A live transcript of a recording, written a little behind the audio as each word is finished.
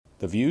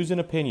The views and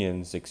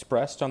opinions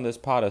expressed on this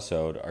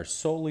podisode are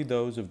solely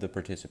those of the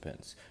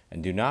participants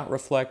and do not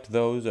reflect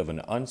those of an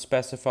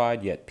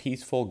unspecified yet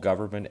peaceful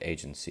government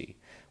agency.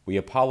 We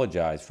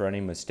apologize for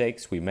any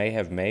mistakes we may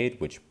have made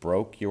which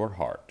broke your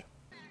heart.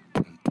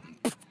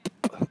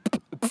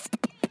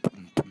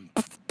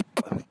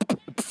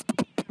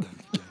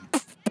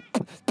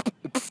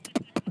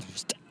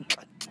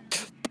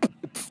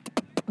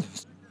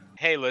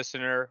 Hey,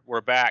 listener,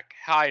 we're back.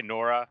 Hi,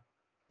 Nora.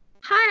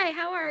 Hi,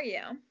 how are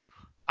you?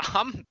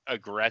 I'm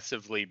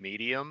aggressively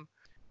medium.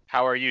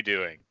 How are you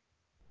doing?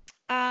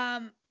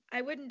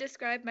 I wouldn't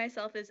describe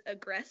myself as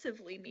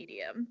aggressively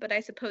medium, but I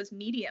suppose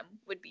medium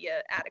would be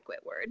an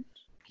adequate word.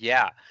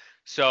 Yeah.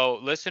 So,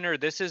 listener,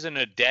 this is an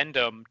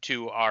addendum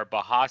to our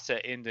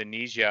Bahasa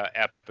Indonesia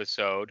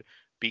episode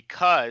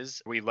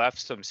because we left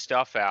some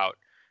stuff out.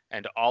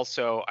 And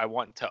also, I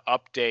want to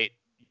update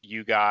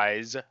you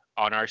guys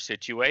on our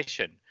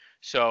situation.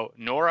 So,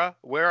 Nora,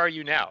 where are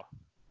you now?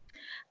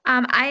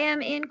 I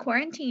am in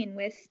quarantine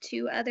with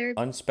two other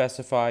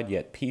Unspecified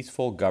yet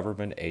peaceful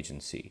government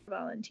agency.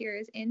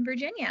 volunteers in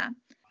Virginia.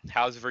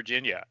 How's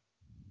Virginia?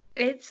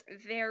 It's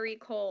very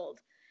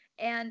cold.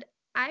 And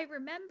I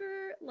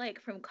remember,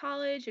 like, from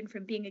college and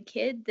from being a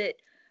kid that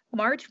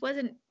March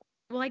wasn't,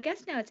 well, I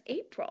guess now it's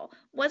April,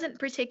 wasn't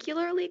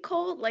particularly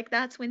cold. Like,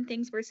 that's when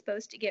things were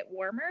supposed to get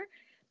warmer.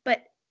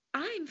 But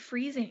I'm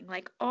freezing,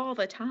 like, all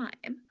the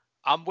time.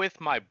 I'm with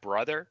my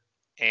brother,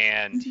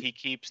 and he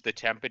keeps the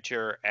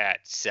temperature at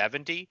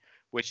 70,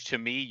 which to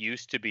me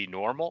used to be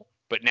normal,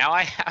 but now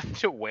I have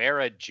to wear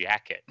a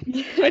jacket.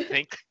 I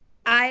think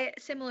I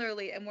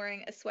similarly am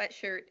wearing a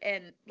sweatshirt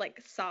and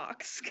like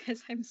socks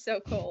because I'm so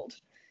cold.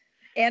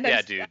 And I'm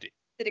yeah, dude,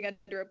 sitting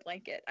under a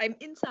blanket. I'm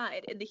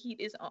inside and the heat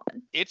is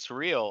on. it's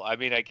real. I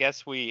mean, I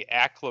guess we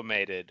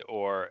acclimated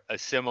or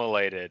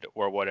assimilated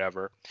or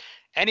whatever.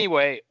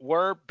 Anyway,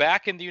 we're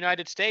back in the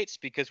United States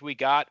because we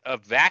got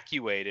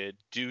evacuated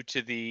due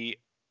to the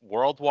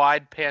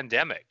worldwide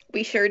pandemic.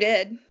 We sure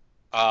did.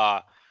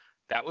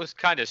 That was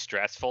kind of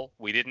stressful.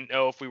 We didn't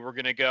know if we were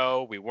going to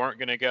go. We weren't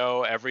going to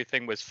go.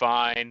 Everything was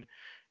fine.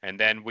 And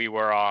then we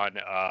were on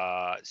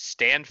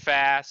stand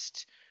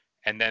fast.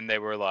 And then they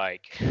were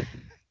like,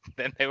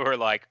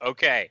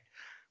 okay,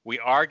 we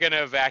are going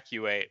to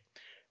evacuate.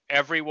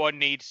 Everyone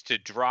needs to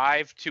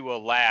drive to a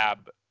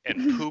lab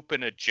and poop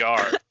in a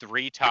jar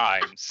 3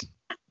 times.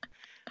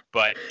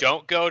 But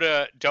don't go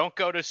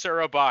to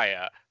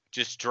Surabaya.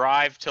 Just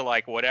drive to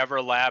like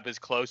whatever lab is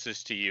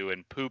closest to you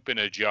and poop in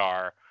a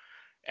jar.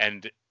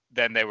 And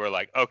then they were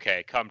like,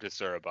 okay, come to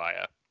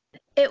Surabaya.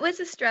 It was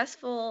a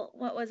stressful,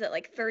 what was it,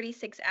 like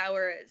 36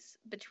 hours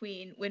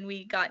between when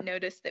we got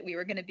notice that we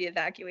were going to be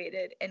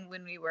evacuated and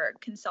when we were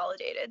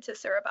consolidated to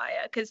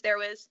Surabaya. Because there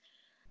was,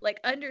 like,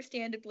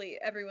 understandably,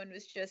 everyone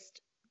was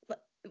just,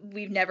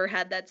 we've never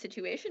had that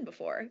situation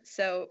before.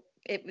 So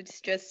it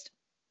was just,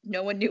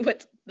 no one knew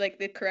what, like,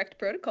 the correct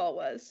protocol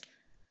was.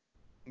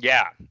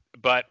 Yeah,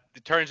 but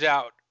it turns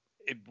out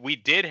we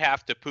did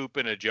have to poop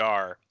in a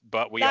jar,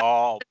 but we That's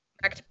all...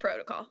 Correct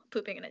protocol,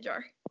 pooping in a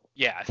jar.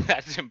 Yeah,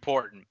 that's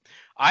important.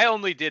 I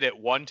only did it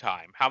one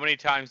time. How many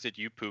times did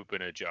you poop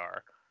in a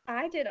jar?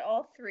 I did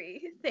all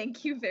 3.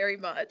 Thank you very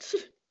much.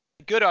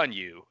 Good on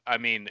you. I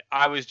mean,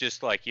 I was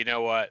just like, you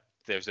know what?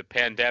 There's a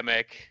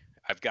pandemic.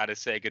 I've got to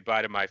say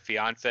goodbye to my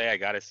fiance. I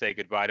got to say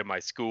goodbye to my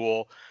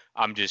school.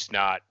 I'm just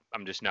not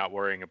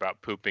worrying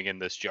about pooping in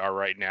this jar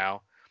right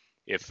now.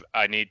 If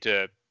I need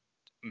to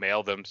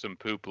mail them some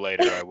poop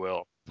later, I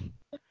will.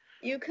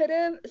 You could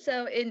have,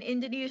 so in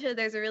Indonesia,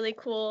 there's a really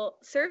cool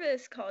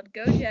service called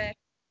Gojek,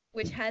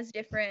 which has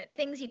different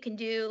things you can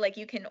do. Like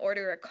you can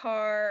order a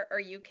car or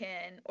you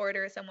can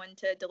order someone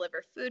to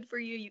deliver food for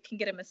you. You can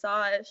get a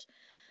massage.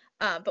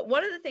 But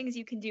one of the things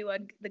you can do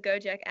on the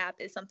Gojek app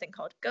is something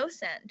called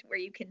GoSend, where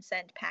you can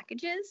send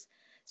packages.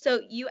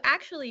 So you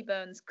actually,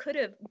 Bones, could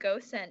have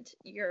GoSent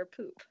your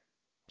poop.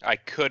 I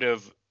could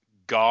have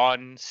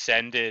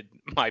sended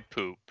my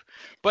poop,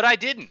 but I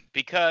didn't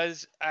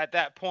because at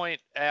that point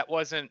that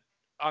wasn't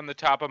on the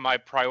top of my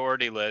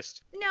priority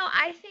list. No,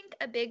 I think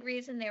a big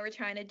reason they were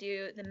trying to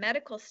do the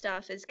medical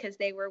stuff is because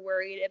they were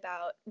worried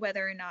about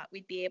whether or not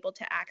we'd be able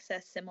to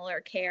access similar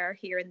care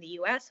here in the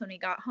US when we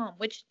got home,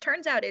 which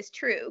turns out is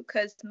true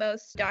because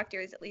most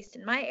doctors, at least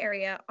in my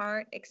area,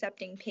 aren't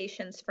accepting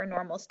patients for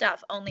normal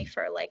stuff, only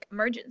for like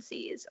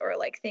emergencies or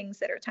like things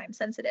that are time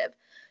sensitive.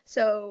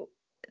 So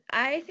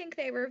I think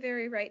they were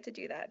very right to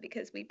do that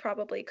because we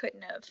probably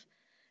couldn't have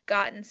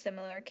gotten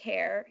similar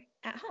care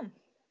at home.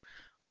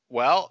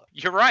 Well,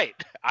 you're right.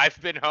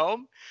 I've been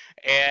home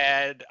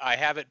and I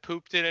haven't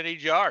pooped in any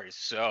jars.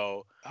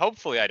 So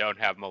hopefully I don't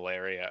have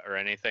malaria or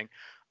anything.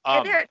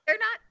 They're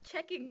not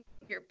checking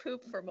your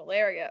poop for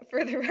malaria,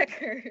 for the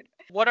record.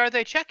 What are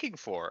they checking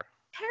for?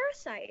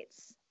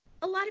 Parasites.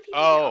 A lot of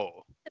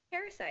people get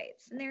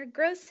parasites, and they're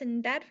gross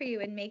and bad for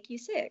you and make you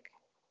sick.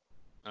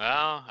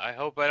 Well, I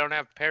hope I don't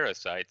have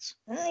parasites.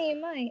 Oh,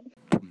 you might.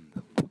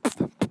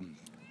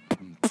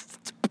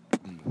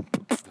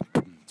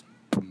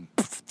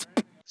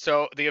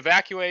 So the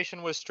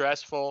evacuation was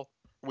stressful.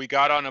 We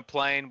got on a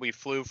plane. We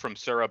flew from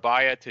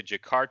Surabaya to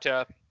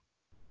Jakarta,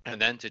 and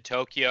then to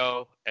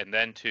Tokyo, and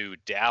then to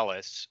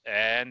Dallas,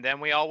 and then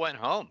we all went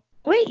home.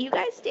 Wait, you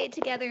guys stayed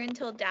together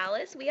until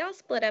Dallas? We all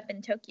split up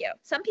in Tokyo.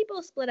 Some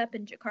people split up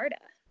in Jakarta.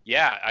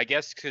 Yeah, I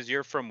guess because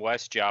you're from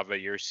West Java,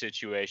 your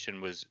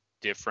situation was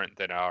different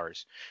than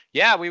ours.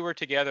 Yeah, we were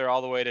together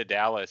all the way to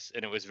Dallas,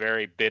 and it was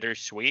very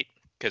bittersweet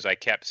because I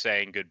kept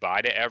saying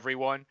goodbye to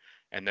everyone,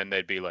 and then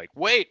they'd be like,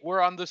 wait,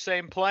 we're on the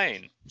same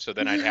plane. So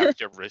then I'd have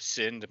to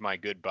rescind my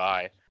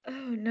goodbye. Oh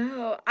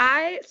no,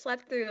 I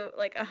slept through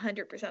like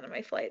 100% of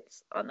my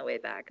flights on the way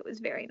back. It was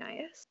very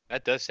nice.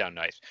 That does sound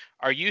nice.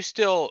 Are you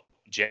still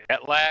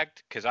jet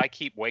lagged? Because I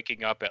keep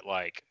waking up at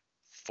like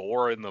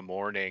 4 in the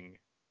morning,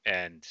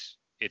 and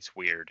it's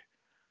weird.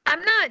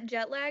 I'm not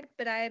jet lagged,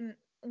 but I'm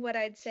what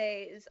I'd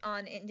say is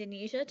on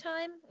Indonesia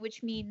time,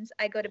 which means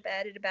I go to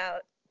bed at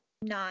about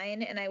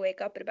 9 and I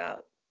wake up at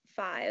about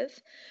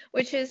 5,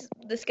 which is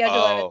the schedule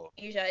of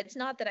Indonesia. It's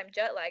not that I'm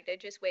jet lagged, I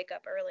just wake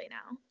up early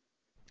now.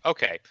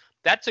 Okay,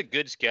 that's a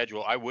good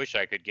schedule. I wish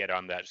I could get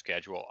on that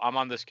schedule. I'm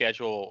on the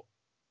schedule.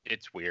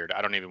 It's weird.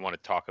 I don't even want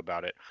to talk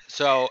about it.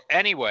 So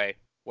anyway,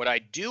 what I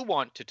do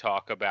want to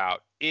talk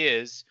about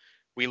is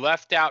we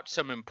left out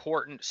some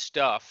important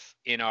stuff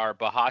in our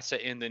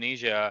Bahasa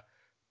Indonesia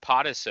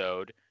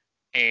podisode,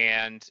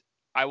 and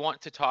I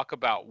want to talk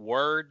about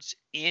words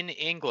in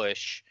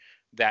English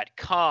that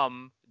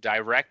come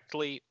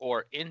directly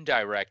or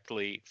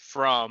indirectly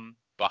from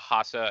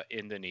Bahasa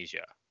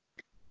Indonesia.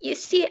 You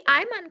see,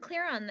 I'm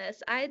unclear on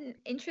this. I'm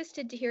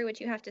interested to hear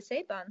what you have to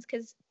say, Bones,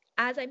 because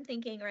as I'm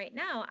thinking right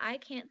now, I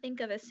can't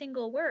think of a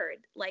single word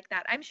like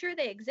that. I'm sure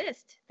they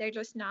exist. They're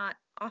just not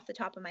off the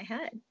top of my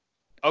head.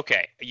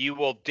 Okay, you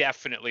will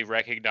definitely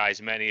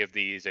recognize many of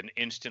these and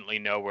instantly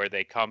know where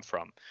they come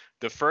from.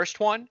 The first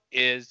one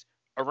is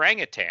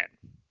orangutan.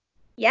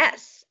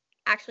 Yes.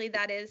 Actually,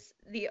 that is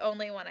the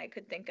only one I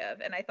could think of,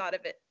 and I thought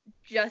of it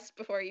just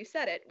before you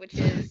said it, which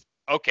is...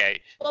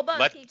 Okay. Well,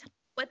 Bones,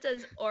 what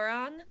does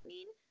orang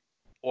mean?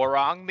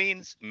 Orang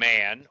means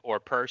man or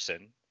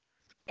person.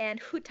 And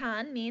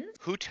hutan means?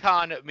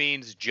 Hutan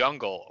means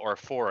jungle or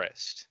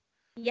forest.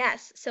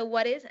 Yes. So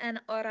what is an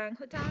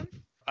orangutan?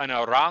 An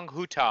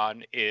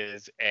orangutan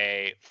is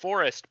a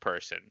forest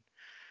person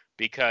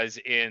because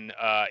in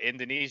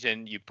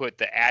Indonesian you put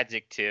the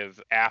adjective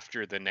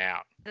after the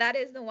noun. That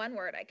is the one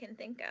word I can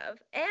think of.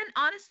 And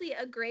honestly,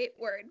 a great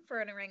word for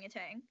an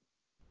orangutan.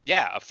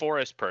 Yeah, a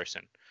forest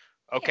person.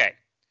 Okay. Yeah.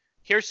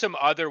 Here's some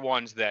other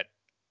ones that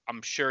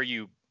I'm sure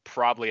you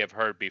probably have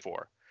heard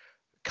before.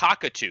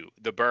 Cockatoo,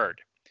 the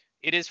bird.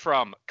 It is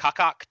from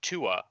kakak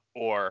tua,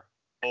 or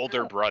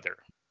older brother.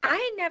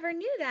 I never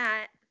knew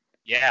that.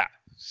 Yeah,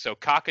 so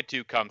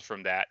cockatoo comes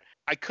from that.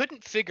 I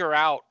couldn't figure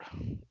out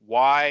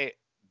why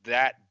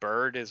that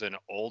bird is an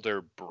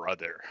older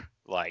brother.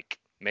 Like,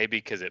 maybe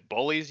because it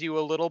bullies you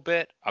a little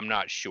bit? I'm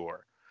not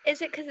sure.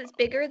 Is it because it's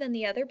bigger than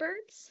the other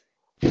birds?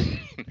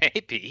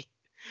 Maybe.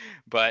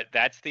 But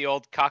that's the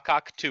old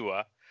kakak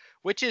tua,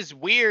 which is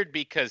weird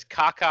because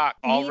kakak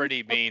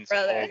already means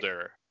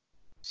older.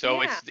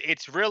 So yeah.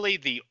 It's really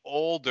the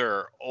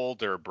older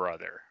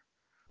brother.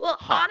 Well,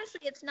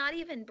 honestly, it's not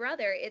even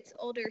brother, it's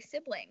older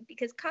sibling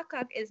because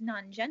kakak is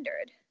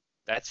non-gendered.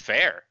 That's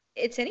fair.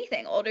 It's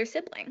anything, older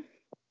sibling.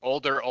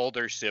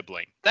 Older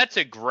sibling. That's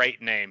a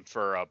great name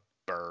for a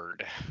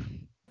bird.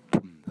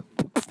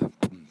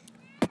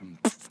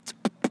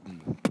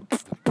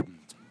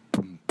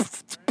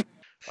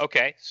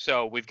 Okay,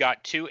 so we've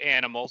got two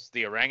animals,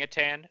 the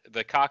orangutan,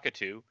 the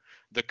cockatoo,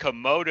 the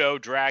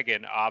Komodo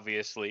dragon,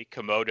 obviously.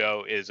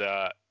 Komodo is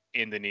a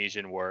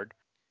Indonesian word.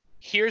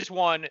 Here's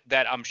one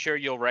that I'm sure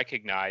you'll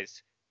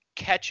recognize,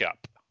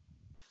 ketchup.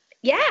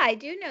 Yeah, I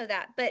do know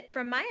that. But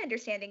from my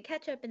understanding,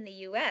 ketchup in the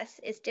U.S.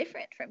 is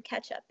different from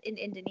ketchup in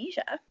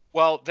Indonesia.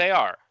 Well, they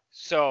are.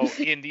 So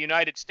in the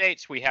United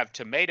States, we have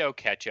tomato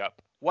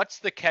ketchup. What's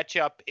the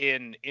ketchup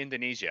in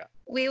Indonesia?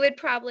 We would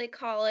probably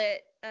call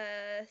it...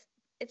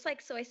 It's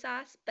like soy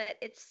sauce, but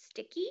it's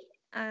sticky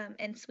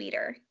and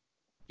sweeter.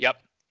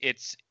 Yep.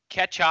 It's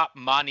kecap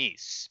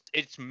manis.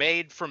 It's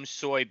made from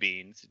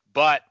soybeans,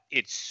 but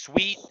it's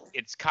sweet.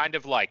 It's kind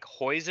of like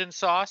hoisin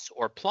sauce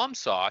or plum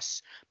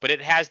sauce, but it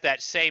has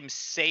that same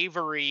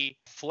savory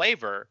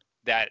flavor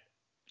that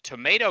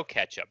tomato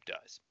ketchup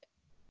does.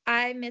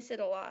 I miss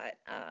it a lot.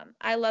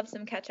 I love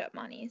some kecap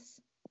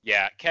manis.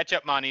 Yeah,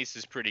 kecap manis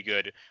is pretty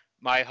good.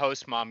 My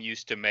host mom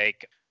used to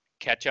make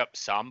ketchup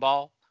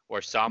sambal. Or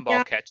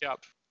sambal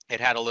ketchup.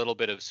 It had a little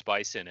bit of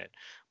spice in it.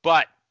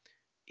 But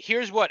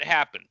here's what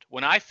happened.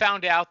 When I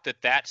found out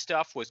that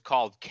stuff was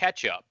called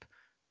ketchup,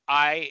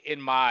 I,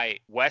 in my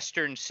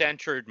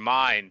Western-centered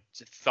mind,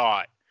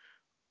 thought,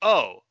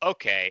 oh,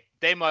 okay,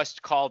 they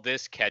must call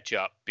this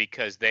ketchup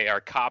because they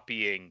are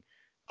copying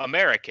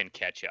American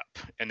ketchup.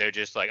 And they're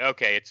just like,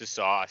 okay, it's a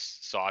sauce.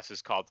 Sauce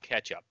is called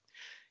ketchup.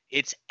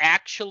 It's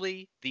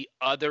actually the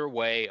other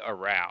way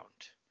around.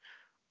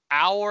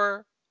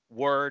 Our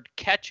word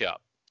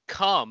ketchup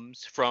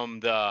comes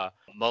from the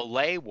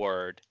Malay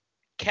word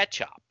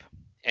ketchup.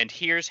 And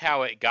here's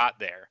how it got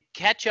there.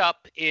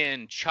 Ketchup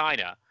in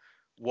China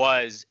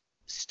was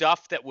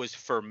stuff that was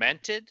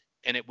fermented,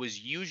 and it was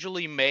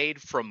usually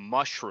made from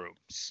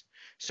mushrooms.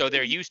 So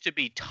there used to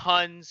be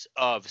tons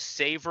of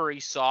savory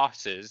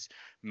sauces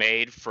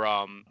made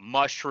from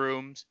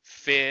mushrooms,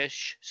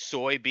 fish,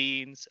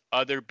 soybeans,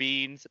 other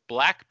beans,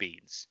 black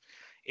beans.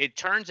 It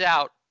turns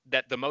out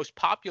that the most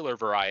popular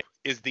variety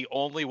is the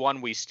only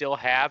one we still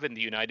have in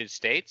the United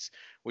States,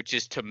 which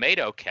is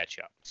tomato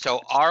ketchup.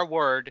 So our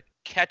word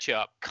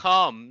ketchup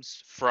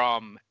comes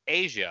from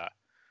Asia,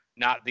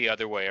 not the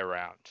other way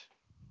around.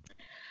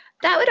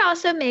 That would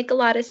also make a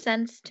lot of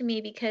sense to me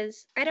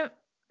because I don't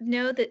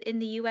know that in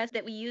the US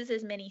that we use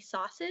as many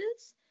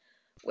sauces,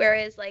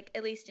 whereas like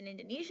at least in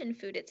Indonesian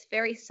food, it's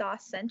very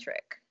sauce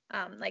centric.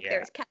 Like Yeah.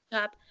 there's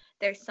ketchup,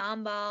 there's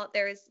sambal,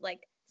 there's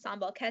like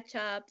sambal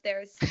ketchup,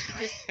 there's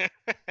just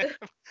Well,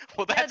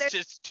 No, that's there's-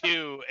 just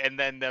two, and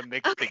then they're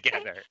mixed Okay.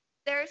 together.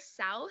 there's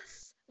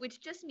sauce,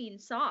 which just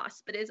means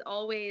sauce, but is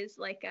always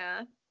like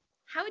a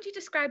how would you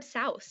describe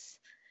sauce?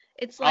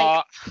 It's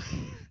like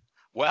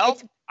Well,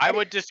 it's I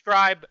would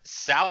describe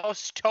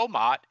sauce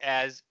tomat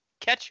as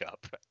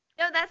ketchup.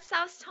 no, that's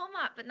sauce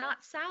tomat, but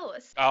not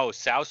sauce. Oh,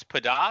 sauce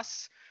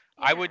pedas?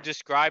 I would Yeah.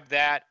 describe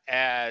that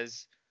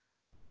as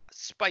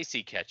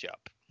spicy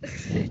ketchup.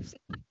 It's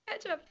not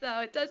ketchup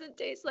though. It doesn't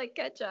taste like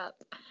ketchup.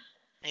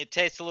 It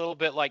tastes a little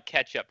bit like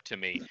ketchup to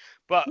me,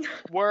 but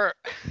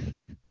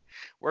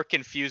we're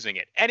confusing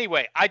it.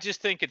 Anyway, I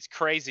just think it's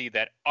crazy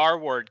that our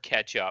word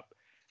ketchup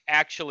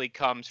actually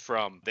comes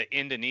from the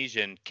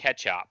Indonesian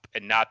ketchup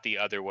and not the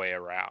other way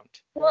around.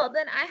 Well,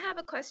 then I have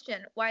a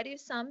question. Why do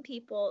some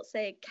people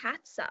say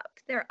catsup?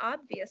 They're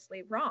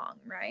obviously wrong,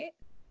 right?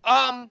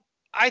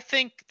 I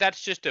think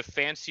that's just a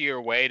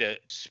fancier way to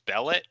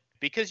spell it,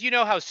 because you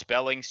know how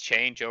spellings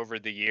change over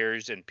the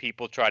years and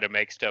people try to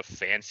make stuff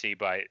fancy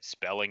by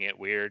spelling it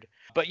weird.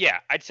 But yeah,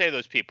 I'd say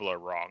those people are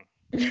wrong.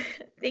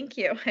 Thank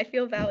you. I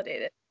feel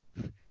validated.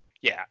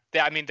 Yeah,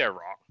 I mean, they're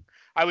wrong.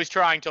 I was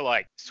trying to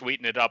like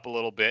sweeten it up a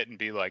little bit and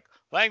be like,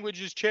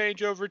 languages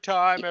change over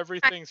time,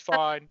 everything's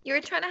fine. You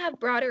were trying to have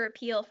broader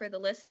appeal for the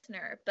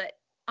listener, but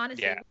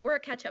honestly, Yeah. we're a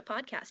catch-up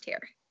podcast here.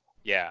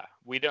 Yeah,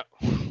 we don't.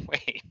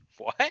 Wait,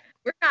 what?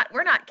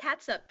 We're not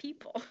catsup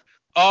people.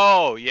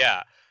 Oh,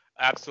 yeah,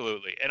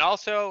 absolutely. And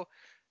also,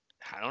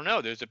 I don't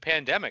know, there's a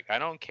pandemic. I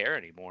don't care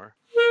anymore.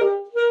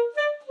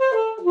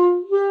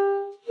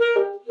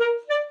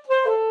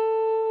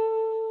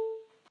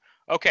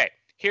 Okay,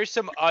 here's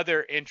some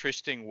other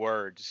interesting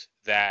words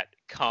that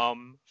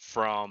come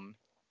from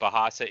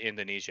Bahasa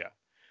Indonesia.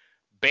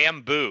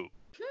 Bamboo.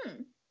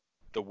 Hmm.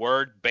 The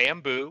word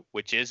bamboo,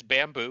 which is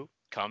bamboo,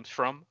 comes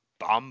from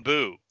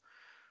bamboo.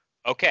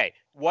 Okay,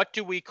 what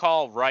do we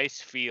call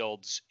rice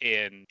fields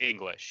in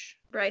English?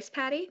 Rice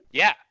patty?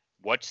 Yeah,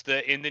 what's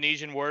the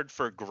Indonesian word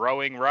for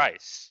growing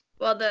rice?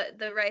 Well,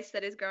 the rice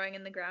that is growing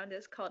in the ground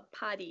is called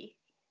padi.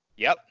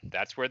 Yep,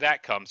 that's where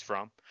that comes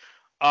from.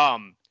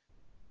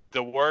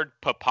 The word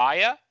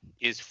papaya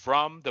is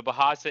from the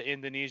Bahasa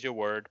Indonesia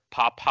word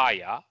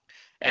papaya.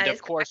 And That of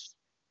is course,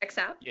 Checks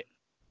out.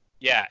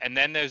 yeah, and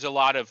then there's a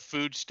lot of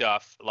food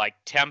stuff like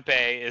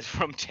tempeh is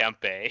from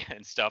tempeh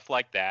and stuff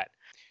like that.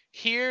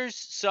 Here's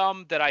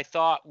some that I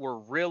thought were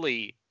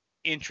really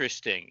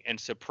interesting and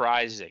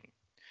surprising.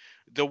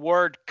 The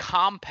word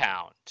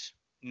compound,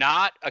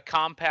 not a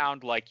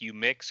compound like you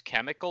mix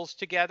chemicals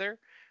together,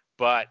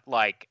 but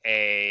like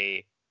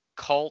a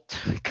cult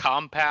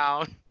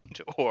compound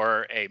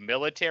or a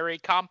military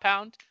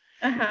compound.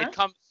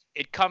 Uh-huh.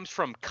 It comes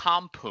from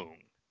kampung.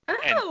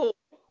 Oh,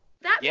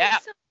 that Yeah.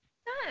 makes some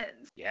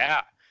sense.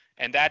 Yeah,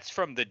 and that's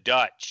from the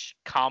Dutch,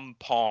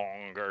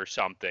 kampong or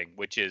something,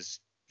 which is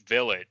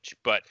village.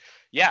 But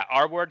yeah,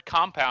 our word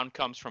compound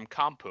comes from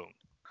kampung.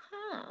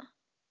 Huh.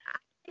 I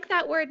like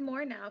that word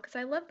more now because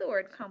I love the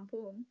word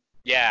kampung.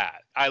 Yeah,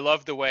 I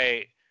love the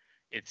way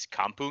it's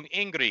kampung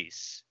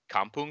Inggris,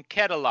 kampung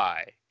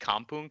Kedelai,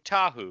 kampung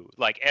Tahu.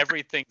 Like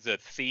everything's a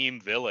theme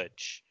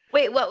village.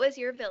 Wait, what was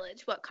your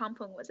village? What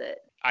kampung was it?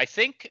 I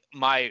think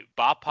my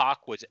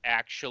Bapak was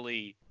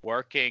actually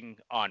working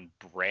on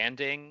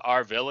branding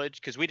our village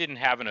because we didn't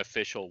have an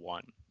official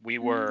one. We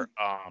were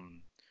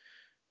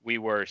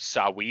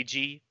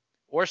Sawiji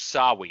or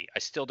Sawi. I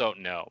still don't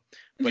know,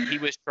 but he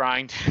was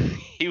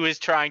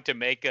trying to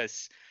make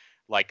us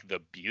like the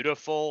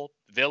beautiful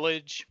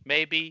village,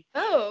 maybe.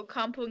 Oh,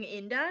 Kampung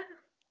Indah?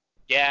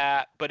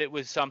 Yeah, but it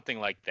was something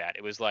like that.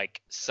 It was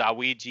like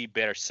Sawiji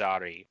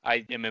Bersari.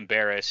 I am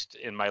embarrassed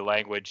in my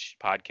language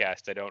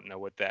podcast. I don't know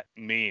what that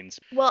means.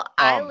 Well,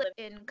 I Um, live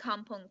in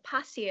Kampung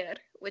Pasir,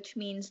 which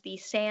means the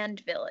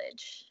sand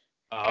village.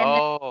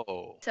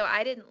 Oh, So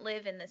I didn't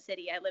live in the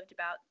city. I lived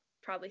about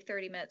probably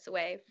 30 minutes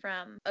away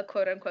from a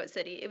quote unquote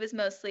city. It was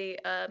mostly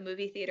a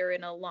movie theater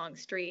in a long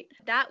street.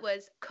 That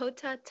was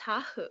Kota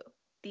Tahu,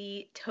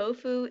 the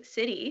tofu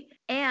city.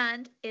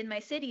 And in my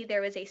city,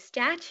 there was a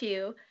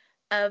statue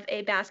of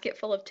a basket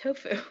full of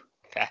tofu.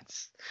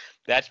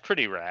 that's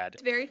pretty rad.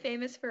 It's very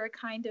famous for a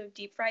kind of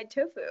deep fried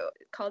tofu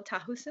called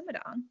tahu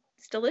sumedang.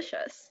 It's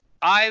delicious.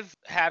 I've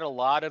had a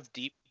lot of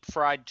deep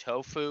fried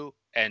tofu,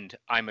 and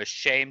I'm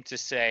ashamed to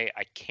say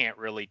I can't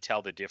really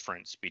tell the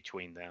difference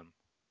between them.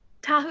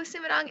 Tahu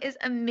sumedang is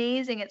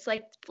amazing. It's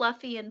like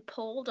fluffy and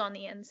pulled on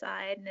the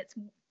inside, and it's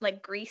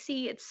like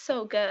greasy. It's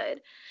so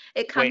good.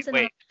 It Wait, comes in a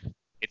wait.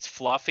 It's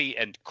fluffy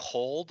and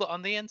cold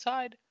on the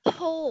inside?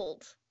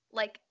 pulled,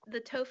 like the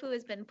tofu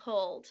has been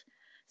pulled,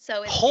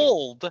 so it's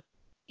Cold?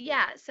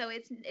 yeah. So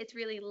it's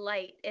really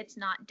light. It's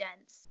not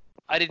dense.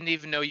 I didn't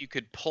even know you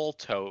could pull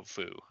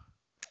tofu.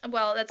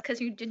 Well, that's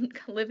because you didn't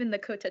live in the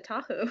Kota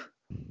Tahu.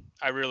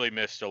 I really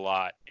missed a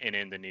lot in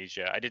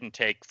Indonesia. I didn't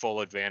take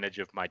full advantage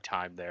of my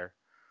time there.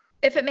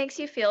 If it makes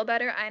you feel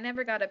better, I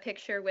never got a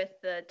picture with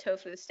the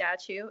tofu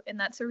statue, and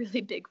that's a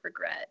really big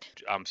regret.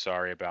 I'm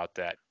sorry about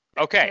that.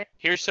 Okay,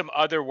 here's some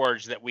other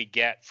words that we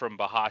get from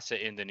Bahasa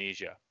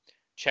Indonesia.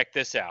 Check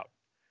this out.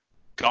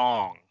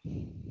 Gong.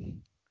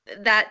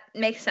 That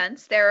makes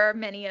sense. There are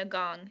many a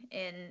gong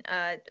in,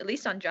 at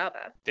least on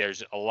Java.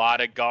 There's a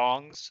lot of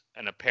gongs,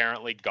 and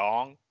apparently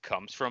gong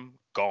comes from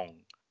gong.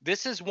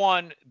 This is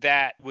one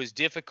that was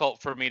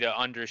difficult for me to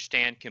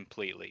understand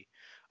completely.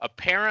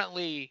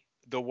 Apparently,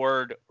 the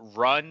word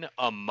run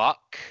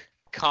amok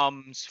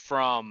comes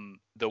from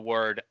the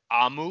word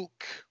amuk,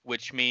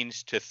 which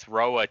means to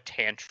throw a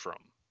tantrum.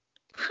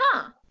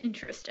 Huh.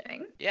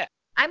 Interesting. Yeah.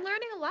 I'm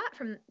learning a lot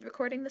from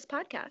recording this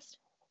podcast.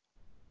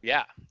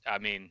 Yeah, I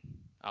mean,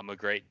 I'm a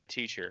great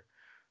teacher.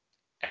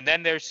 And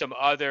then there's some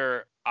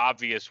other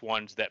obvious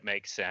ones that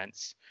make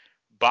sense.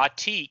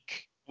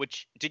 Batik,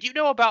 which, did you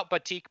know about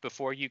batik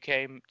before you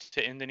came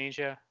to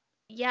Indonesia?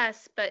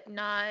 Yes, but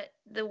not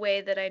the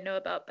way that I know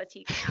about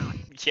batik now.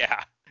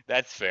 Yeah,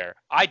 that's fair.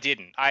 I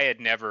didn't. I had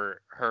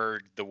never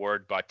heard the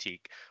word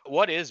batik.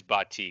 What is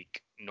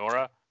batik,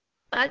 Nora?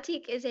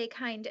 Batik is a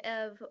kind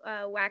of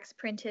wax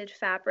printed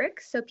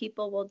fabric. So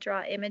people will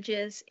draw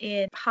images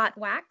in hot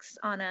wax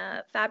on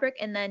a fabric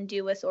and then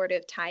do a sort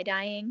of tie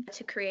dyeing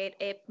to create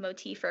a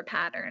motif or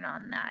pattern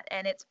on that.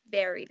 And it's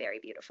very, very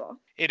beautiful.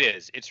 It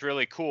is. It's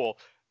really cool.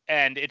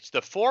 And it's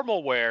the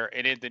formal wear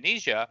in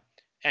Indonesia.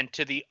 And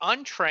to the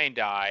untrained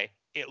eye,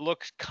 it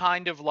looks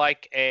kind of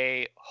like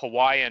a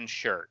Hawaiian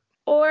shirt.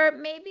 Or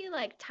maybe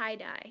like tie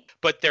dye.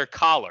 But they're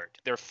collared.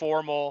 They're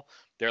formal.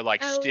 They're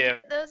like stiff.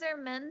 Those are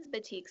men's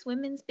batiks.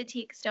 Women's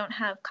batiks don't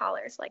have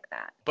collars like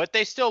that. But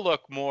they still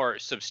look more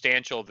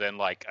substantial than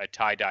like a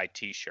tie-dye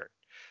t-shirt.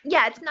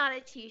 Yeah, it's not a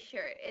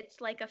t-shirt.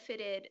 It's like a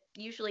fitted,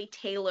 usually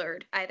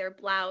tailored, either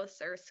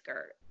blouse or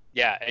skirt.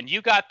 Yeah, and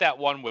you got that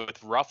one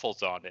with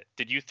ruffles on it.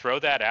 Did you throw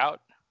that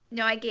out?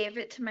 No, I gave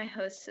it to my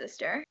host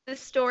sister. The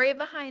story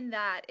behind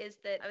that is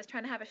that I was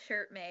trying to have a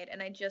shirt made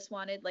and I just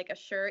wanted like a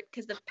shirt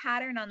because the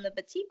pattern on the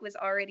batik was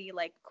already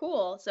like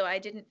cool. So I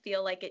didn't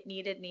feel like it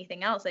needed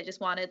anything else. I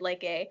just wanted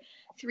like a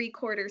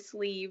 3/4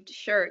 sleeved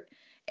shirt.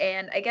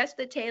 And I guess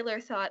the tailor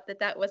thought that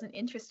that wasn't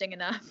interesting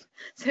enough.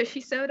 So she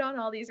sewed on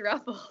all these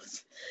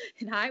ruffles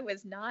and I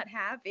was not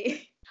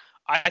happy.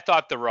 I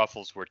thought the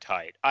ruffles were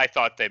tight. I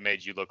thought they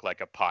made you look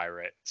like a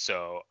pirate.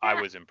 So I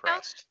was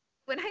impressed.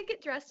 When I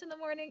get dressed in the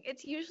morning,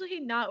 it's usually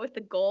not with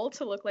the goal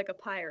to look like a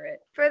pirate.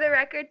 For the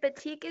record,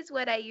 batik is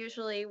what I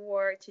usually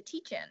wore to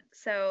teach in.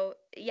 So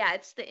yeah,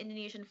 it's the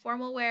Indonesian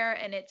formal wear,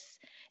 and it's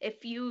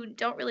if you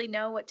don't really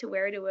know what to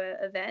wear to an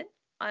event,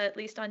 at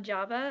least on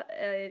Java,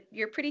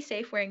 you're pretty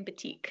safe wearing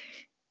batik.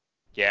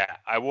 Yeah,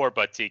 I wore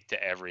batik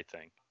to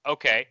everything.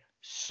 Okay,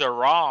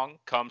 sarong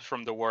comes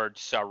from the word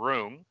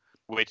sarung,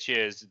 which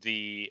is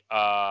the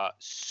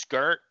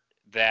skirt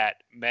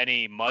that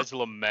many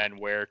Muslim men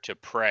wear to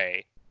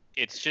pray.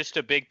 It's just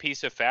a big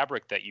piece of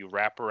fabric that you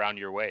wrap around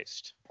your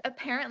waist.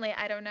 Apparently,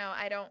 I don't know.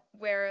 I don't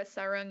wear a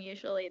sarung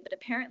usually, but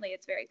apparently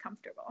it's very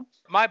comfortable.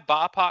 My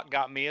bapak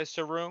got me a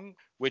sarung,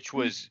 which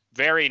was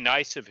very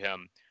nice of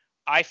him.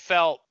 I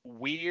felt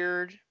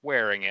weird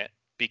wearing it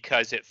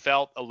because it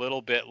felt a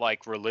little bit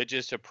like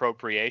religious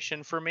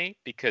appropriation for me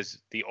because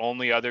the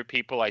only other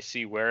people I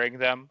see wearing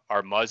them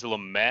are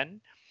Muslim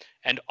men.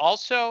 And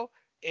also,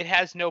 it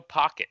has no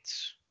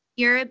pockets.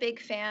 You're a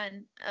big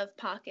fan of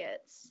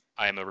pockets.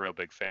 I am a real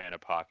big fan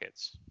of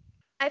pockets.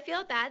 I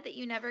feel bad that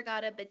you never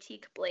got a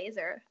batik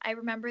blazer. I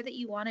remember that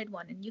you wanted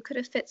one and you could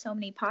have fit so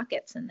many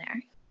pockets in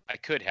there. I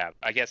could have.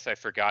 I guess I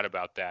forgot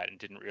about that and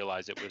didn't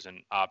realize it was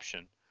an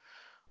option.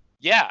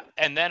 Yeah,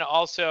 and then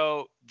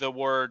also the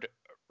word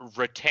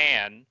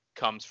rattan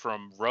comes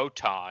from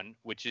rotan,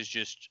 which is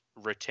just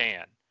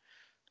rattan.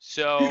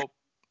 So,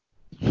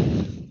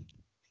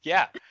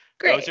 yeah.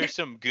 Great. Those are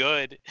some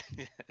good,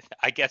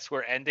 I guess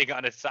we're ending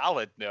on a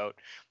solid note.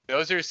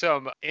 Those are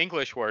some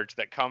English words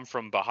that come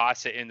from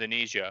Bahasa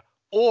Indonesia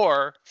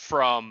or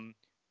from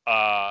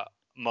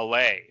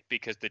Malay,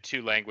 because the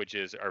two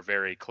languages are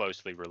very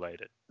closely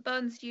related.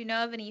 Bones, do you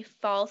know of any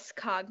false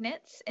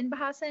cognates in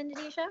Bahasa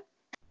Indonesia?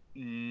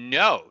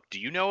 No.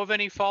 Do you know of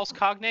any false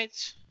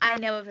cognates? I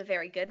know of a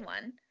very good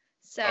one.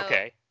 So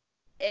Okay.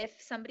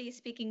 if somebody is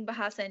speaking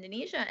Bahasa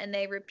Indonesia and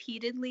they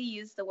repeatedly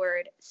use the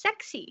word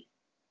sexy,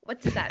 what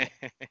does that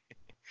mean?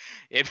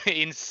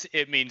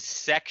 It means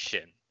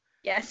section.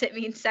 Yes, it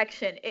means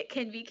section. It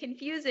can be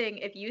confusing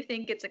if you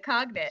think it's a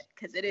cognate,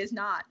 because it is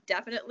not.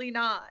 Definitely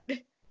not.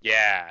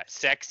 Yeah,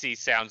 sexy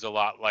sounds a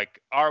lot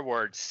like our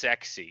word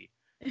sexy,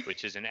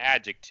 which is an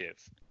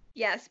adjective.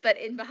 Yes, but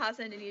in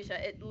Bahasa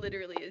Indonesia, it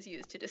literally is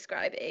used to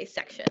describe a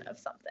section of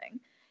something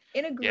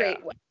in a Yeah.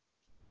 great way.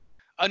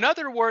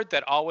 Another word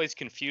that always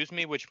confused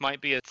me, which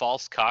might be a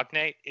false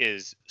cognate,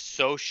 is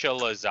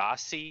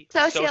socializasi.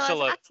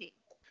 Socializati.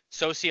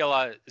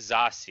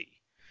 Socializasi.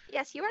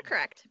 Yes, you are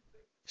correct.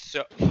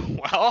 So,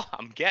 well,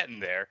 I'm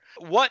getting there.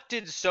 What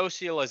did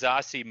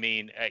socializasi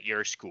mean at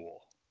your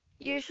school?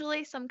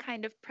 Usually some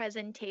kind of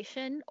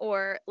presentation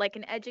or like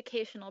an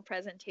educational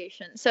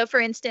presentation. So for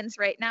instance,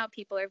 right now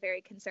people are very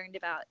concerned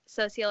about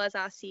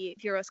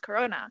socialisasi virus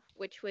corona,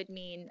 which would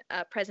mean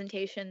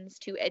presentations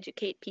to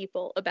educate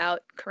people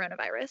about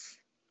coronavirus.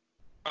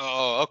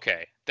 Oh,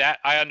 okay. That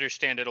I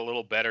understand it a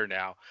little better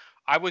now.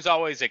 I was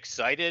always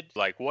excited,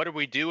 like, what are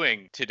we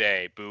doing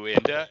today, Bu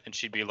Inda? And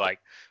she'd be like,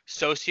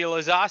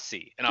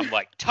 socializasi. And I'm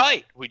like,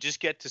 tight. We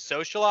just get to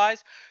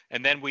socialize.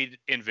 And then we'd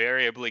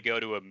invariably go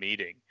to a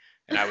meeting.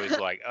 And I was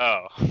like,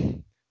 oh,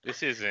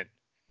 this isn't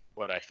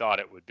what I thought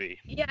it would be.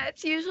 Yeah,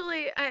 it's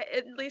usually,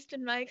 at least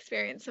in my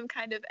experience, some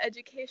kind of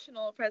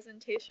educational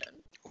presentation.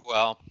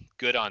 Well,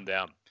 good on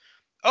them.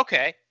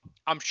 Okay,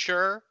 I'm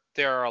sure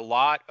there are a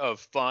lot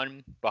of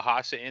fun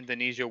Bahasa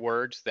Indonesia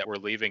words that we're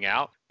leaving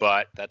out,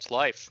 but that's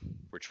life.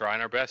 We're trying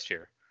our best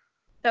here.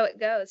 So it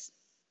goes.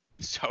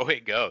 So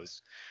it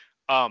goes.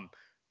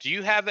 Do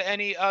you have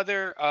any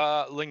other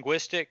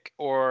linguistic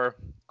or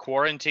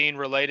quarantine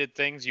related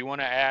things you want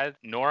to add,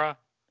 Nora?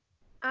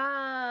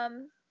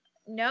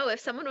 No, if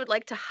someone would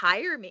like to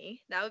hire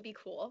me, that would be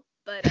cool.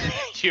 But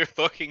You're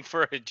looking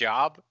for a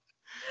job?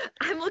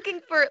 I'm looking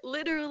for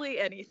literally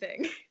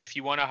anything. If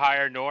you want to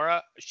hire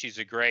Nora, she's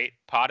a great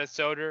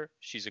potasoder.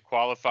 She's a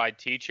qualified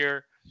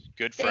teacher.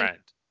 Good Thank- friend.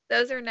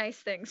 Those are nice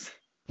things.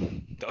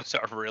 Those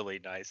are really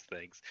nice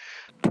things.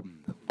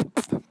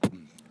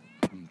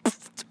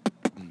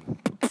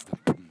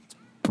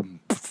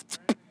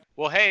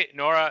 Well, hey,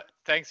 Nora,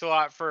 thanks a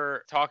lot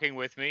for talking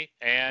with me,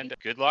 and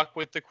good luck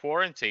with the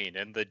quarantine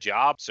and the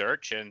job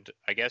search and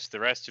I guess the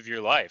rest of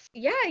your life.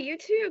 Yeah, you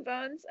too,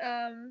 Bones.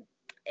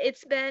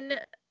 It's been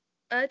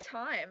a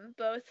time,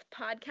 both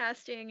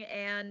podcasting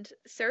and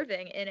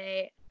serving in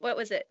a, what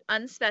was it,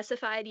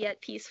 unspecified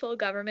yet peaceful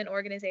government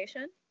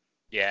organization.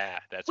 Yeah,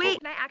 that's Wait,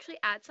 can I actually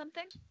add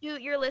something?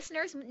 Your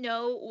listeners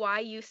know why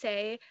you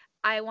say,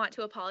 I want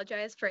to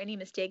apologize for any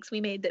mistakes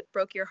we made that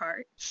broke your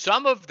heart?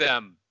 Some of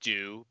them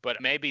do, but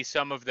maybe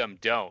some of them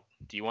don't.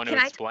 Do you want to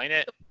Can I explain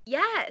it?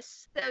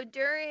 Yes. So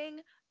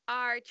during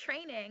our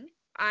training,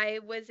 I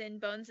was in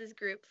Bones's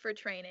group for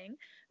training.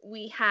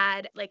 We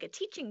had like a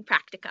teaching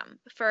practicum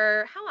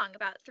for how long?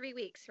 About 3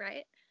 weeks,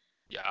 right?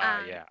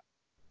 Yeah, yeah.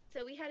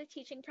 So we had a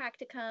teaching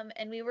practicum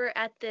and we were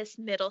at this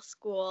middle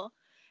school.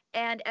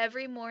 And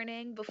every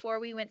morning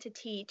before we went to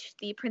teach,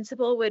 the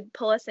principal would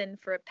pull us in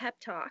for a pep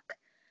talk.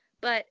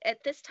 But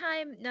at this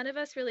time, none of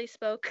us really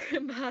spoke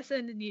Bahasa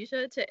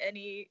Indonesia to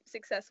any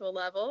successful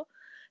level.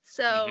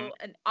 So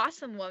an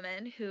awesome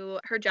woman who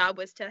her job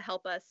was to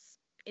help us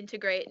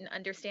integrate and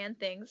understand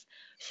things,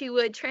 she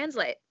would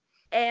translate.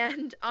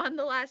 And on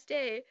the last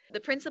day, the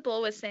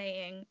principal was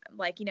saying,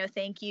 like,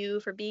 thank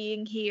you for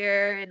being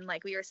here. And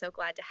like, we were so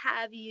glad to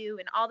have you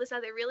and all this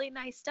other really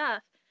nice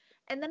stuff.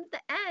 And then at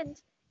the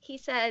end, he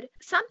said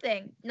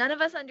something none of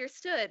us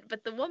understood,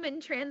 but the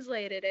woman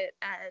translated it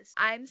as,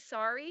 I'm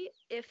sorry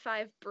if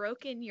I've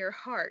broken your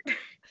heart.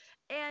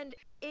 And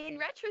in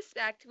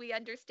retrospect, we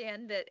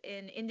understand that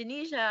in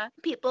Indonesia,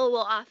 people will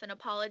often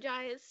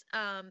apologize,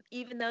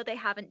 even though they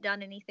haven't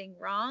done anything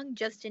wrong,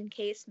 just in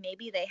case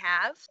maybe they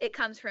have. It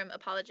comes from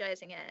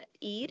apologizing at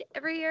Eid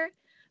every year.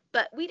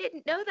 But we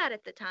didn't know that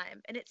at the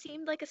time, and it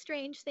seemed like a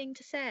strange thing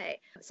to say.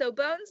 So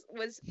Bones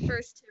was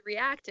first to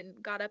react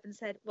and got up and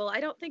said, well,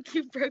 I don't think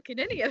you've broken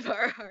any of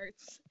our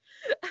hearts.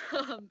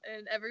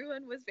 And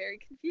everyone was very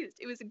confused.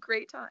 It was a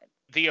great time.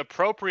 The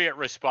appropriate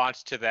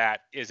response to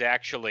that is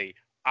actually,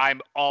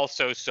 I'm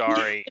also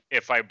sorry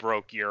if I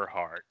broke your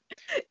heart.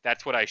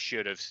 That's what I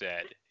should have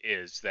said,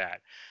 is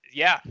that.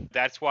 Yeah,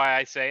 that's why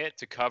I say it,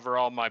 to cover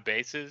all my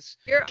bases.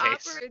 You're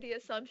offering the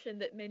assumption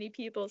that many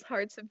people's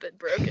hearts have been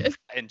broken.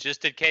 And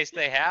just in case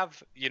they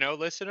have,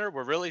 listener,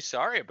 we're really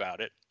sorry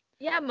about it.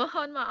 Yeah,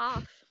 mohon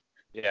maaf.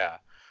 Yeah.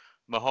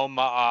 Mohon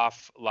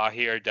maaf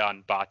lahir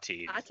dan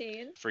batin.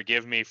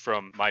 Forgive me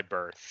from my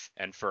birth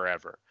and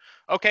forever.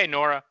 Okay,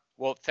 Nora.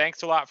 Well,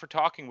 thanks a lot for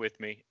talking with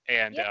me.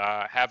 And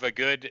have a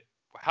good...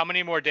 How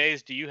many more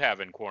days do you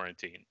have in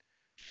quarantine?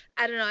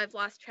 I don't know. I've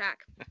lost track.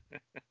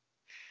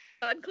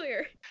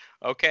 Unclear.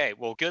 Okay.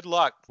 Well, good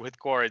luck with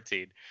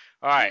quarantine.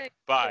 All right.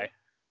 Bye.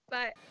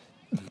 Bye.